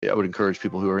I would encourage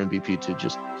people who are in BP to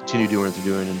just continue doing what they're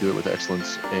doing and do it with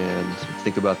excellence and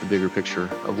think about the bigger picture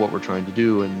of what we're trying to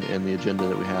do and the agenda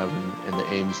that we have and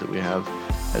the aims that we have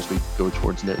as we go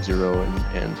towards net zero.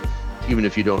 And even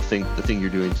if you don't think the thing you're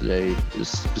doing today is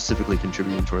specifically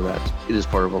contributing toward that, it is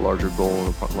part of a larger goal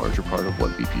and a larger part of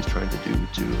what BP is trying to do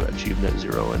to achieve net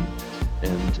zero.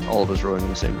 And all of us rowing in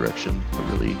the same direction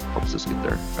really helps us get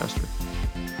there faster.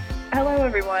 Hello,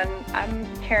 everyone.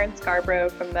 I'm Karen Scarborough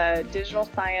from the Digital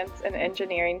Science and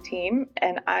Engineering team,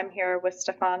 and I'm here with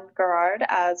Stefan Gerard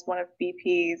as one of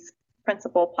BP's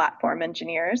principal platform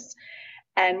engineers.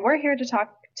 And we're here to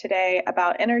talk today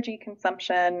about energy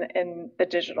consumption in the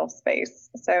digital space.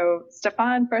 So,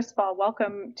 Stefan, first of all,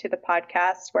 welcome to the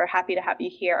podcast. We're happy to have you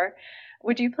here.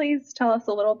 Would you please tell us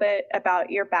a little bit about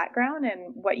your background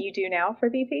and what you do now for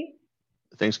BP?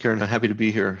 Thanks, Karen. I'm happy to be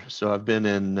here. So I've been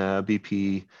in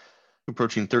BP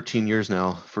approaching 13 years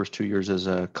now, first 2 years as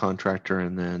a contractor,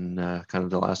 and then kind of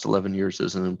the last 11 years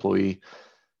as an employee.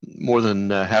 More than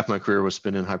half my career was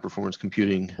spent in high performance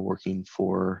computing, working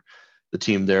for the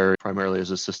team there, primarily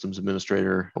as a systems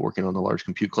administrator, working on the large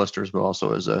compute clusters, but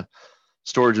also as a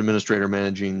storage administrator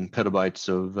managing petabytes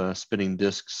of spinning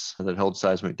disks that held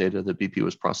seismic data that BP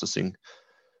was processing.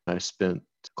 I spent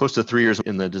close to 3 years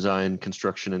in the design,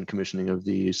 construction, and commissioning of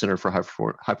the Center for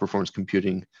High Performance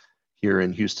Computing here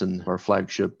in Houston, our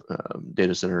flagship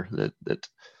data center that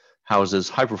houses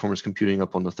high performance computing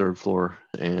up on the third floor.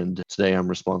 And today I'm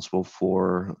responsible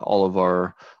for all of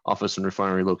our office and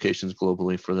refinery locations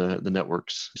globally for the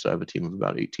networks. So I have a team of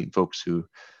about 18 folks who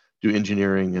do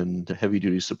engineering and heavy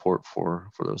duty support for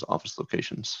those office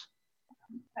locations.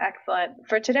 Excellent.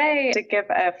 For today, to give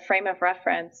a frame of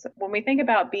reference, when we think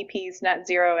about BP's net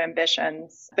zero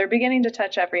ambitions, they're beginning to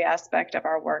touch every aspect of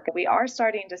our work. We are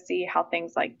starting to see how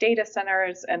things like data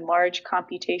centers and large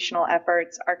computational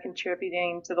efforts are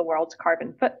contributing to the world's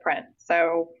carbon footprint.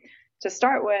 So to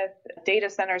start with, data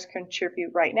centers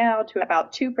contribute right now to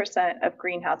about 2% of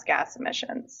greenhouse gas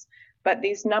emissions. But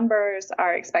these numbers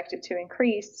are expected to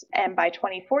increase, and by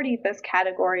 2040, this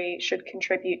category should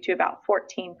contribute to about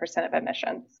 14% of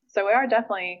emissions. So we are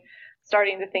definitely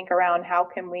starting to think around how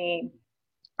can we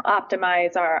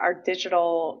optimize our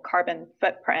digital carbon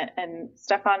footprint. And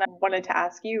Stefan, I wanted to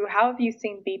ask you, how have you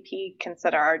seen BP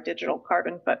consider our digital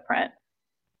carbon footprint?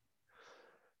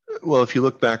 Well, if you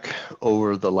look back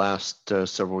over the last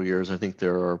several years, I think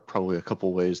there are probably a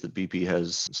couple ways that BP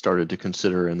has started to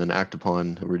consider and then act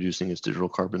upon reducing its digital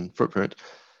carbon footprint.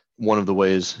 One of the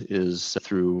ways is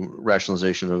through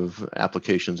rationalization of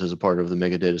applications as a part of the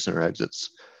mega data center exits.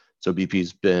 So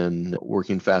BP's been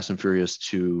working fast and furious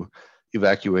to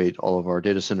evacuate all of our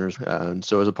data centers. And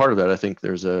so as a part of that, I think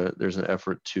there's an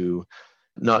effort to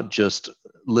not just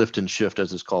lift and shift,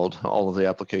 as it's called, all of the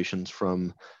applications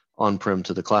from on-prem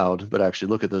to the cloud, but actually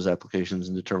look at those applications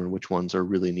and determine which ones are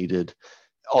really needed.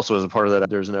 Also, as a part of that,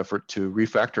 there's an effort to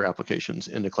refactor applications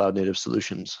into cloud-native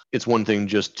solutions. It's one thing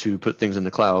just to put things in the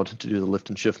cloud to do the lift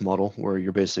and shift model, where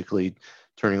you're basically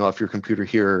turning off your computer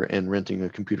here and renting a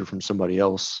computer from somebody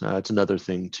else. It's another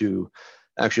thing to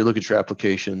actually look at your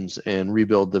applications and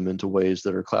rebuild them into ways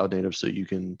that are cloud-native so you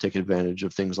can take advantage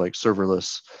of things like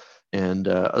serverless and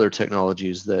other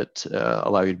technologies that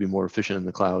allow you to be more efficient in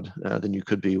the cloud than you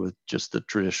could be with just the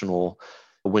traditional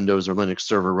Windows or Linux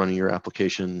server running your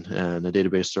application and a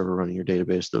database server running your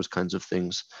database, those kinds of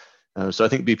things. So I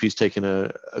think BP's taken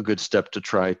a good step to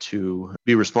try to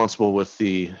be responsible with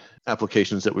the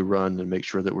applications that we run and make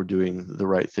sure that we're doing the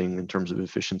right thing in terms of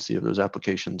efficiency of those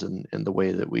applications and the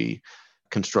way that we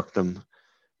construct them.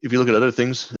 If you look at other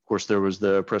things, of course, there was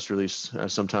the press release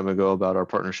some time ago about our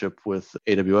partnership with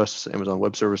AWS, Amazon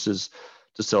Web Services,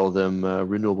 to sell them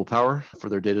renewable power for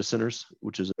their data centers,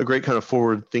 which is a great kind of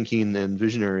forward-thinking and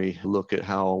visionary look at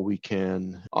how we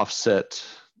can offset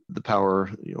the power,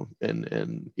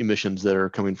 and emissions that are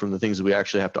coming from the things that we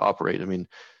actually have to operate. I mean,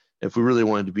 if we really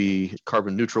wanted to be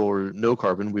carbon neutral or no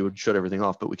carbon, we would shut everything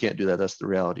off, but we can't do that. That's the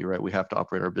reality, right? We have to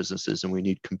operate our businesses, and we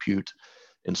need compute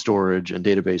and storage and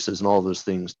databases and all of those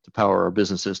things to power our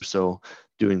businesses. So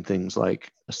doing things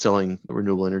like selling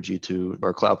renewable energy to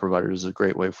our cloud providers is a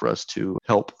great way for us to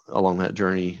help along that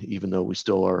journey, even though we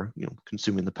still are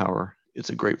consuming the power. It's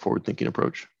a great forward-thinking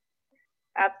approach.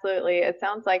 Absolutely. It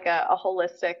sounds like a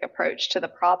holistic approach to the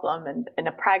problem and in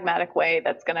a pragmatic way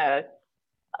that's going to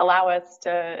allow us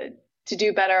to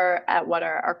do better at what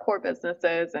our core business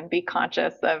is and be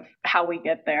conscious of how we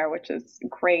get there, which is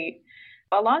great.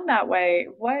 Along that way,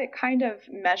 what kind of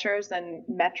measures and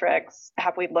metrics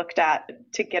have we looked at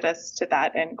to get us to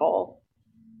that end goal?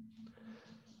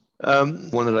 One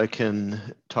that I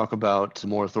can talk about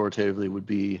more authoritatively would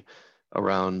be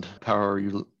around power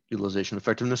utilization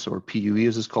effectiveness, or PUE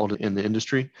as it's called in the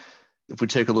industry. If we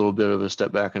take a little bit of a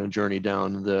step back and a journey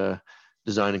down the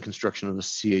design and construction of the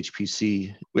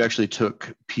CHPC, we actually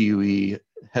took PUE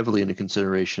heavily into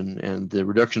consideration, and the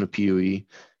reduction of PUE,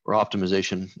 or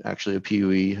optimization actually of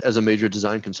PUE, as a major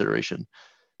design consideration.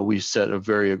 We set a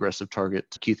very aggressive target.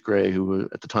 Keith Gray, who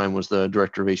at the time was the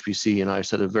director of HPC, and I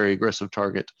set a very aggressive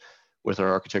target with our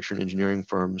architecture and engineering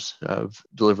firms of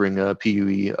delivering a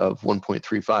PUE of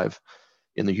 1.35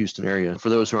 in the Houston area. For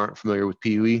those who aren't familiar with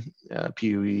PUE,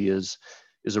 PUE is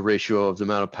a ratio of the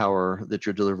amount of power that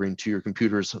you're delivering to your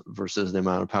computers versus the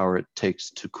amount of power it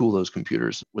takes to cool those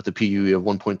computers. With a PUE of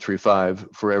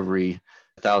 1.35, for every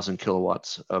 1,000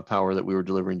 kilowatts of power that we were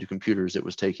delivering to computers, it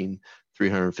was taking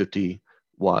 350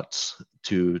 watts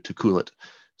to cool it.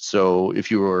 So if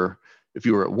you were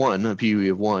at one, a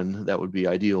PUE of 1, that would be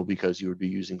ideal because you would be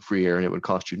using free air and it would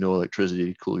cost you no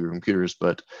electricity to cool your computers.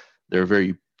 But there are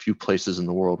very few places in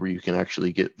the world where you can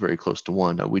actually get very close to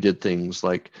 1. We did things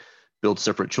like build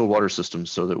separate chilled water systems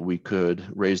so that we could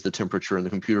raise the temperature in the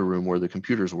computer room where the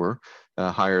computers were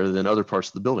higher than other parts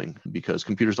of the building, because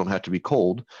computers don't have to be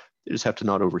cold, they just have to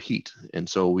not overheat. And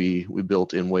so we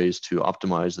built in ways to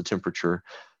optimize the temperature,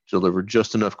 to deliver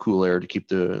just enough cool air to keep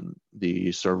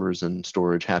the servers and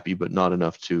storage happy, but not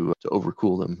enough to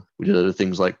overcool them. We did other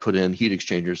things like put in heat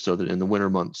exchangers so that in the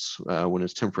winter months, when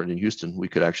it's temperate in Houston, we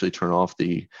could actually turn off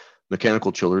the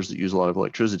mechanical chillers that use a lot of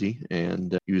electricity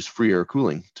and use free air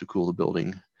cooling to cool the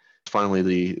building. Finally,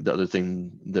 the other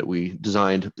thing that we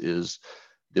designed is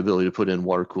the ability to put in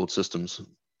water-cooled systems.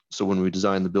 So when we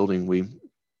designed the building, we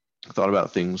thought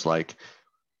about things like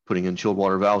putting in chilled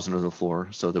water valves under the floor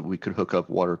so that we could hook up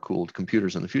water-cooled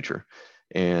computers in the future.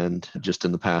 And just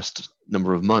in the past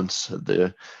number of months,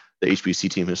 the HPC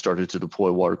team has started to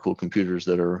deploy water-cooled computers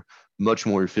that are much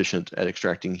more efficient at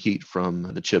extracting heat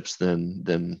from the chips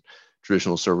than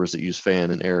traditional servers that use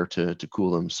fan and air to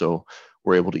cool them. So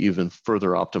we're able to even further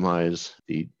optimize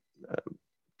the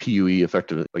PUE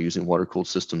effectively by using water-cooled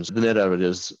systems. The net out of it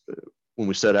is, when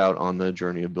we set out on the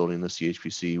journey of building the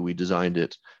CHPC, we designed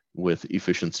it with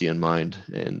efficiency in mind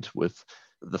and with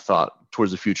the thought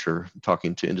towards the future,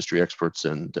 talking to industry experts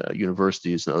and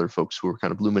universities and other folks who are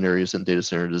kind of luminaries in data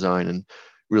center design, and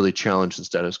really challenge the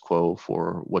status quo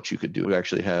for what you could do. We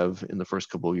actually have, in the first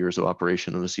couple of years of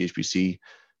operation of the CHPC,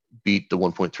 beat the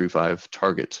 1.35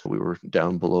 target. We were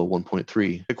down below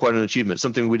 1.3. Quite an achievement,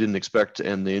 something we didn't expect,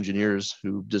 and the engineers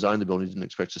who designed the building didn't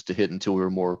expect us to hit until we were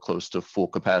more close to full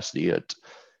capacity at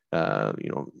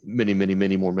many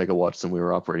more megawatts than we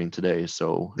were operating today.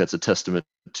 So that's a testament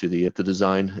to the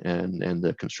design and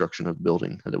the construction of the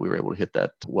building, that we were able to hit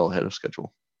that well ahead of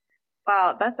schedule.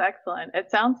 Wow, that's excellent. It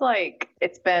sounds like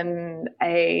it's been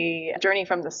a journey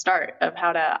from the start of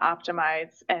how to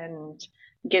optimize and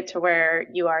get to where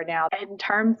you are now. In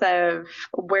terms of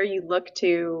where you look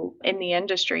to in the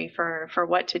industry for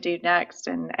what to do next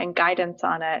and guidance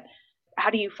on it,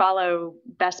 how do you follow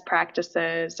best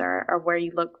practices or where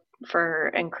you look for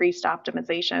increased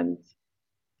optimizations?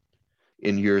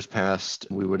 In years past,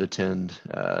 we would attend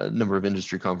a number of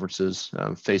industry conferences.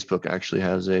 Facebook actually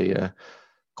has a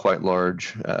quite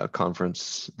large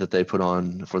conference that they put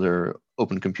on for their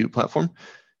open compute platform.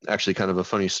 Actually, kind of a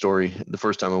funny story. The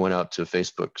first time I went out to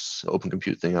Facebook's open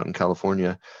compute thing out in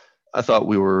California, I thought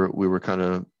we were kind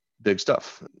of big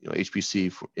stuff.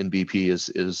 HPC in BP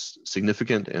is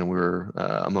significant, and we're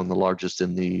among the largest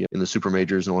in the super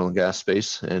majors in oil and gas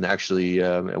space, and actually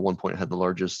at one point had the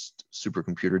largest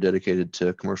supercomputer dedicated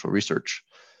to commercial research.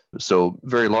 So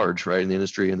very large, right, in the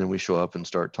industry. And then we show up and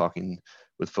start talking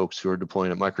with folks who are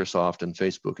deploying at Microsoft and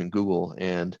Facebook and Google,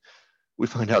 and we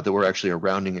find out that we're actually a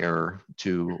rounding error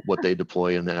to what they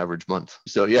deploy in the average month.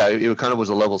 So yeah, it kind of was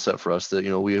a level set for us that,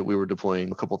 we were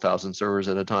deploying a couple thousand servers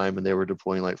at a time, and they were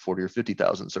deploying like 40 or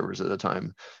 50,000 servers at a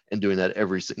time, and doing that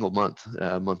every single month,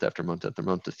 month after month after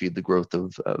month, to feed the growth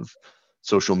of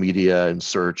social media and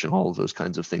search and all of those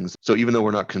kinds of things. So even though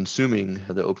we're not consuming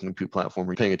the open compute platform,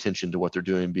 we're paying attention to what they're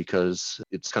doing, because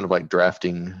it's kind of like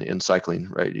drafting in cycling,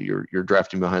 right? You're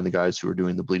drafting behind the guys who are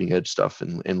doing the bleeding edge stuff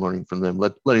and learning from them,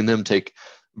 letting them take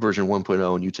version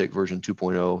 1.0 and you take version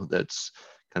 2.0 that's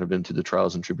kind of been through the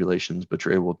trials and tribulations, but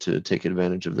you're able to take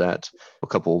advantage of that a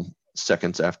couple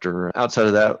seconds after. Outside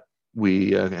of that,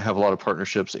 we have a lot of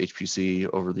partnerships. HPC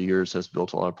over the years has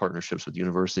built a lot of partnerships with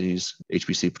universities.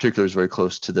 HPC particularly is very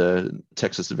close to the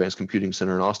Texas Advanced Computing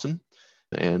Center in Austin.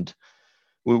 And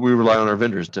we rely on our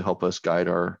vendors to help us guide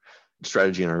our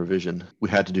strategy and our vision. We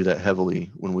had to do that heavily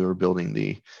when we were building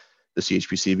the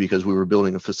CHPC, because we were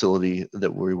building a facility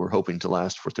that we were hoping to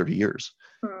last for 30 years.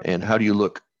 And how do you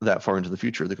look that far into the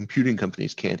future? The computing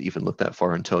companies can't even look that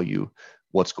far and tell you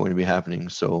what's going to be happening.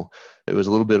 So it was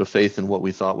a little bit of faith in what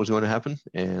we thought was going to happen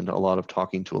and a lot of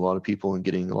talking to a lot of people and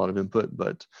getting a lot of input.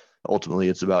 But ultimately,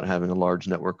 it's about having a large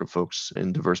network of folks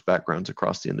in diverse backgrounds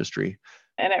across the industry.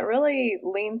 And it really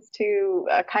leans to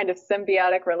a kind of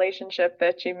symbiotic relationship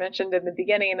that you mentioned in the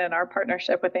beginning in our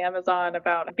partnership with Amazon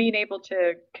about being able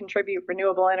to contribute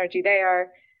renewable energy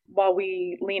there while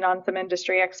we lean on some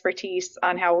industry expertise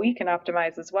on how we can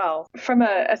optimize as well. From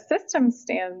a systems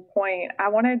standpoint, I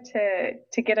wanted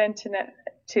to get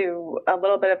into a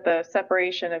little bit of the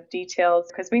separation of details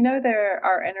because we know there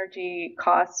are energy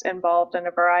costs involved in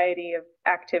a variety of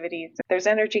activities. There's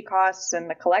energy costs in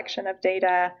the collection of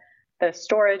data, the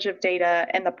storage of data,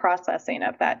 and the processing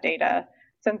of that data.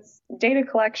 Since data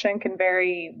collection can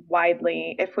vary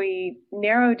widely, if we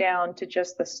narrow down to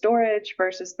just the storage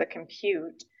versus the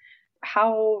compute,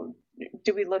 how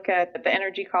do we look at the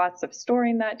energy costs of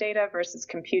storing that data versus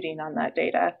computing on that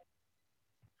data?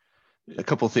 A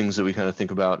couple of things that we kind of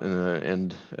think about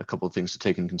and a couple of things to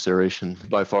take in consideration.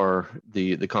 By far,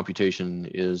 the computation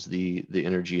is the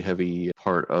energy heavy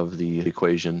part of the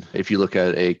equation. If you look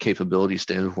at a capability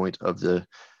standpoint of the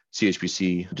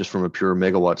CHPC, just from a pure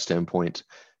megawatt standpoint,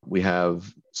 we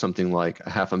have something like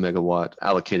a half a megawatt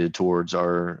allocated towards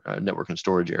our network and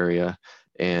storage area.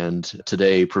 And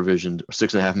today provisioned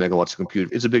 6.5 megawatts of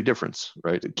compute is a big difference,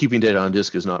 right? Keeping data on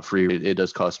disk is not free. It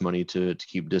does cost money to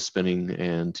keep disk spinning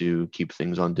and to keep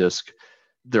things on disk.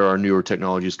 There are newer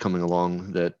technologies coming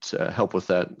along that help with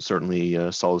that.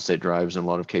 Certainly solid state drives in a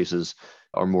lot of cases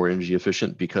are more energy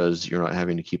efficient because you're not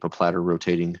having to keep a platter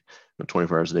rotating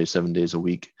 24 hours a day, 7 days a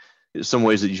week. Some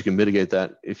ways that you can mitigate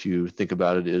that, if you think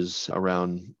about it, is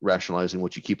around rationalizing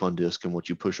what you keep on disk and what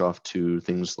you push off to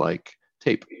things like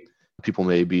tape. People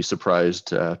may be surprised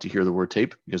to hear the word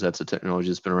tape because that's a technology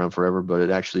that's been around forever, but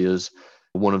it actually is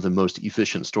one of the most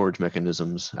efficient storage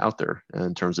mechanisms out there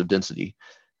in terms of density.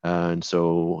 And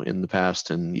so in the past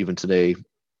and even today,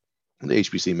 the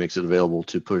HPC makes it available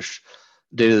to push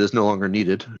data that's no longer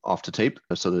needed off to tape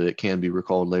so that it can be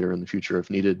recalled later in the future if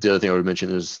needed. The other thing I would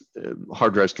mention is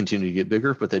hard drives continue to get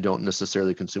bigger, but they don't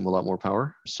necessarily consume a lot more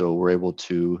power. So we're able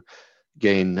to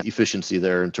gain efficiency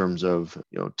there in terms of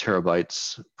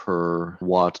terabytes per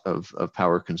watt of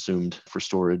power consumed for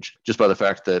storage, just by the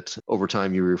fact that over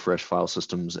time you refresh file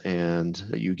systems and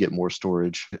you get more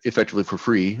storage effectively for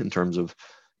free in terms of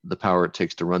the power it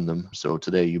takes to run them. So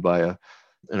today you buy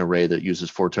an array that uses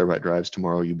 4 terabyte drives.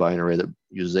 Tomorrow you buy an array that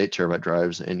uses 8 terabyte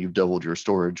drives, and you've doubled your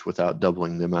storage without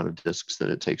doubling the amount of disks that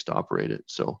it takes to operate it.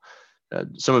 So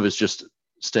some of it's just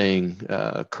staying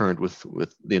current with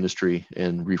the industry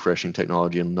and refreshing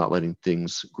technology and not letting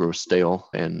things grow stale,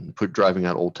 and driving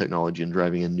out old technology and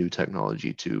driving in new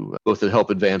technology to both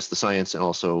help advance the science and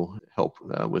also help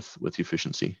with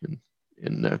efficiency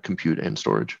in compute and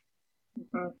storage.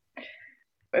 Mm-hmm.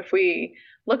 If we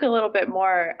look a little bit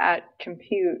more at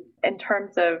compute in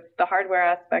terms of the hardware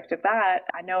aspect of that,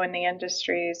 I know in the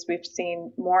industries we've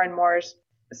seen more and more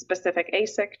specific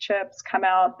ASIC chips come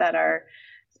out that are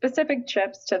specific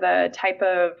chips to the type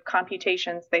of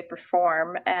computations they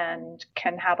perform and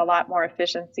can have a lot more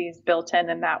efficiencies built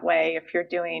in that way. If you're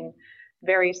doing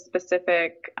very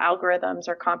specific algorithms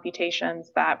or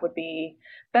computations, that would be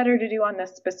better to do on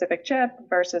this specific chip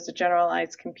versus a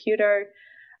generalized computer.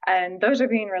 And those are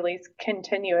being released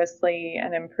continuously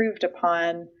and improved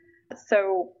upon.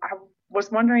 So I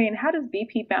was wondering, how does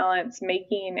BP balance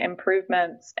making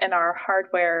improvements in our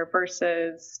hardware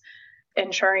versus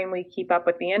ensuring we keep up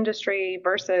with the industry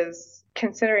versus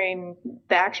considering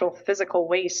the actual physical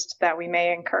waste that we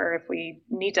may incur if we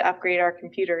need to upgrade our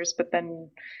computers, but then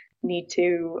need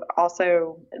to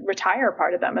also retire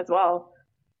part of them as well?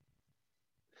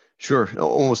 Sure.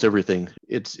 Almost everything.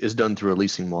 It's done through a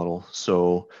leasing model.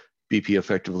 So BP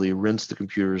effectively rents the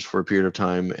computers for a period of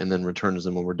time and then returns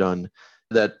them when we're done.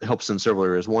 That helps in several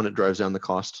areas. One, it drives down the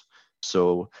cost.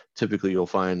 So typically you'll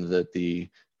find that the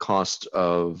cost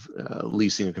of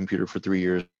leasing a computer for 3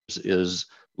 years is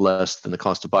less than the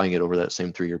cost of buying it over that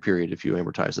same 3-year period if you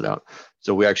amortize it out.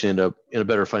 So we actually end up in a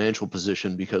better financial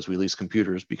position because we lease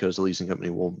computers, because the leasing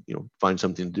company will find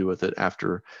something to do with it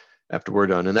after we're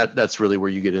done. And that's really where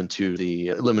you get into the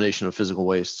elimination of physical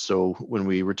waste. So when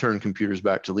we return computers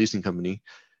back to leasing company,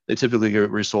 they typically get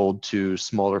resold to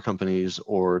smaller companies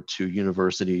or to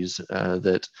universities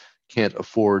that can't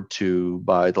afford to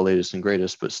buy the latest and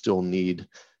greatest, but still need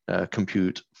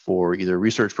compute for either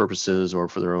research purposes or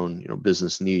for their own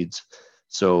business needs.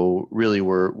 So really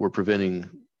we're preventing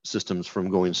systems from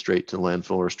going straight to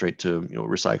landfill or straight to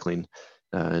recycling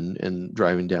and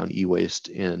driving down e-waste.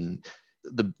 And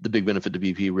the big benefit to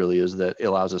BP really is that it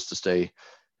allows us to stay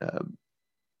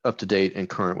up to date and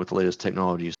current with the latest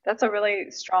technologies. That's a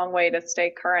really strong way to stay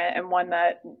current, and one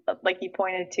that, like you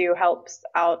pointed to, helps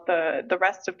out the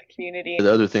rest of the community.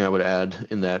 The other thing I would add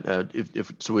in that,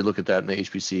 if so we look at that in the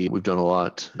HPC, we've done a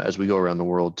lot as we go around the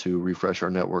world to refresh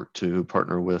our network, to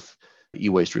partner with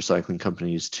e-waste recycling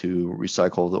companies to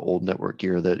recycle the old network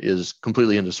gear that is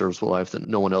completely into serviceable life that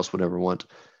no one else would ever want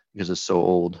because it's so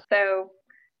old. So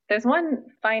there's one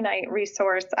finite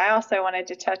resource I also wanted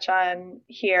to touch on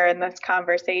here in this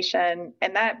conversation,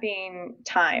 and that being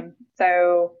time.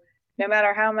 So no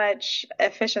matter how much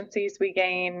efficiencies we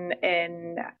gain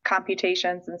in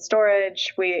computations and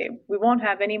storage, we won't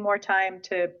have any more time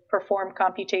to perform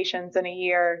computations in a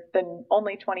year than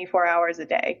only 24 hours a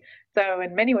day. So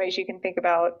in many ways, you can think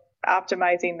about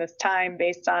optimizing this time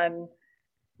based on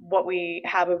what we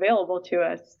have available to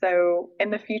us. So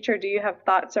in the future, do you have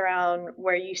thoughts around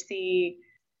where you see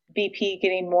BP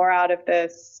getting more out of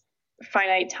this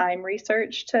finite time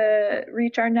research to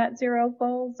reach our net zero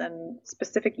goals, and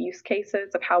specific use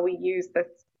cases of how we use this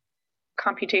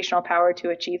computational power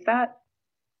to achieve that?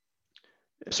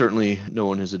 Certainly, no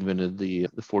one has invented the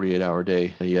 48-hour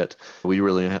day yet. We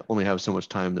really only have so much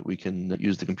time that we can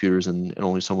use the computers and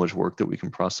only so much work that we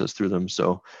can process through them.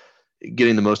 So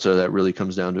getting the most out of that really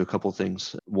comes down to a couple of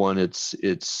things. One,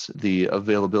 it's the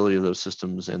availability of those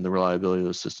systems, and the reliability of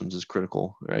those systems is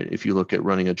critical, right? If you look at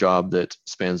running a job that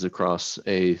spans across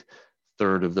a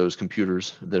third of those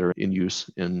computers that are in use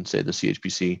in, say, the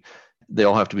CHPC, they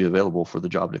all have to be available for the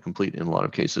job to complete in a lot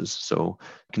of cases. So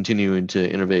continuing to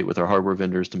innovate with our hardware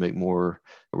vendors to make more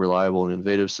reliable and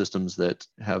innovative systems that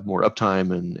have more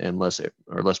uptime and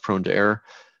less prone to error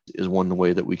is one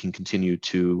way that we can continue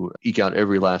to eke out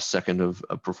every last second of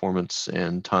performance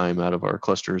and time out of our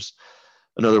clusters.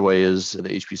 Another way is the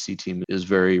HPC team is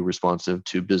very responsive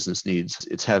to business needs.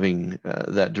 It's having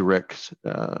that direct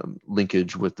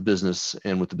linkage with the business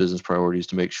and with the business priorities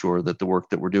to make sure that the work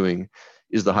that we're doing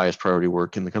is the highest priority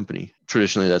work in the company.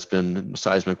 Traditionally, that's been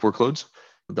seismic workloads.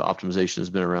 The optimization has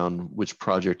been around which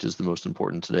project is the most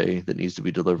important today that needs to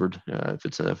be delivered. If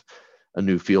it's a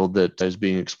new field that is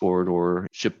being explored, or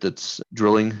ship that's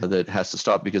drilling that has to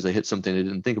stop because they hit something they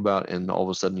didn't think about, and all of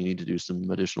a sudden you need to do some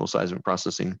additional seismic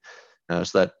processing.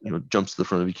 So that jumps to the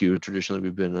front of the queue. Traditionally,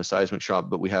 we've been a seismic shop,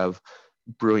 but we have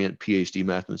brilliant PhD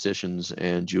mathematicians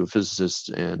and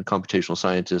geophysicists and computational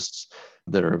scientists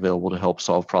that are available to help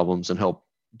solve problems and help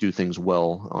do things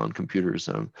well on computers.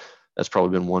 That's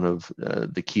probably been one of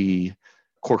the key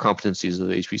core competencies of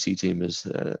the HPC team, is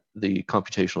the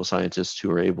computational scientists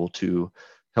who are able to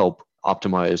help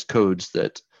optimize codes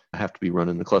that have to be run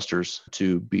in the clusters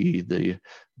to be the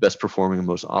best performing and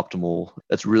most optimal.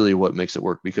 That's really what makes it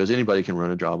work, because anybody can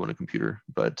run a job on a computer,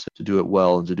 but to do it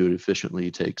well and to do it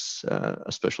efficiently takes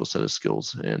a special set of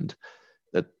skills, and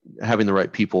that having the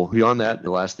right people. Beyond that,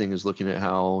 the last thing is looking at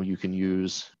how you can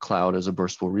use cloud as a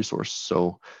burstable resource.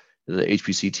 So the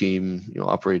HPC team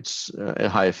operates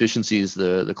at high efficiencies,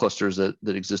 the clusters that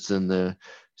exist in the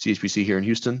CHPC here in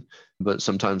Houston, but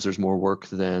sometimes there's more work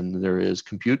than there is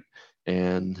compute.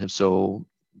 And so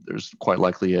there's quite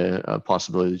likely a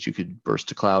possibility that you could burst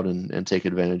to cloud and take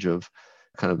advantage of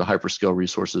kind of the hyperscale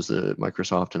resources that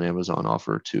Microsoft and Amazon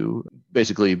offer to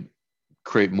basically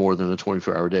create more than a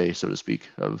 24-hour day, so to speak,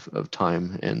 of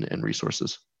time and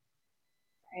resources.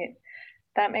 Right.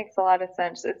 That makes a lot of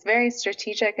sense. It's very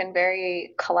strategic and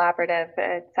very collaborative.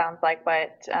 It sounds like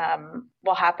what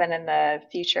will happen in the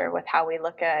future with how we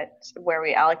look at where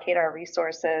we allocate our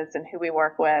resources and who we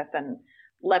work with, and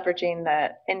leveraging the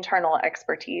internal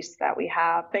expertise that we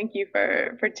have. Thank you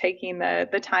for taking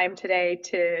the time today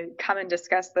to come and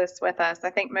discuss this with us. I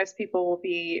think most people will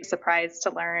be surprised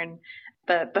to learn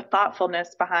the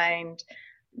thoughtfulness behind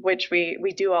which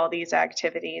we do all these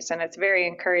activities. And it's very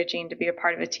encouraging to be a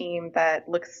part of a team that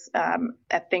looks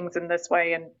at things in this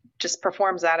way and just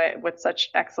performs at it with such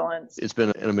excellence. It's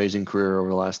been an amazing career over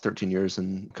the last 13 years,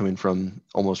 and coming from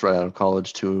almost right out of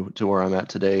college to where I'm at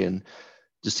today, and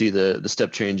to see the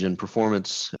step change in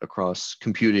performance across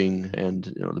computing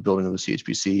and the building of the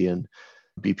CHPC, and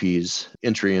BP's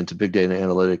entry into big data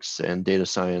analytics and data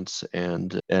science,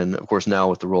 and of course now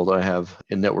with the role that I have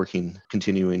in networking,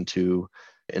 continuing to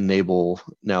enable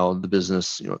now the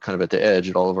business, kind of at the edge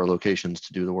at all of our locations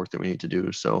to do the work that we need to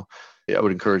do. So I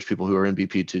would encourage people who are in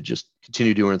BP to just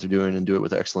continue doing what they're doing and do it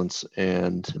with excellence,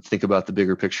 and think about the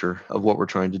bigger picture of what we're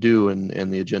trying to do, and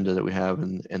the agenda that we have,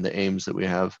 and the aims that we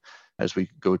have as we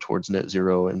go towards net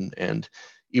zero. And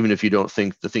even if you don't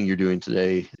think the thing you're doing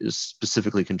today is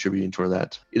specifically contributing toward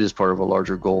that, it is part of a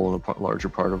larger goal and a larger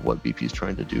part of what BP is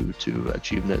trying to do to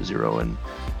achieve net zero,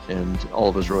 and all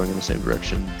of us rowing in the same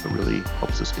direction. It really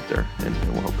helps us get there, and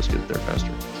will help us get there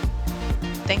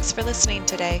faster. Thanks for listening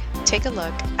today. Take a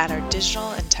look at our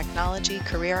digital and technology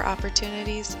career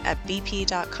opportunities at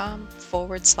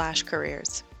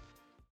bp.com/careers.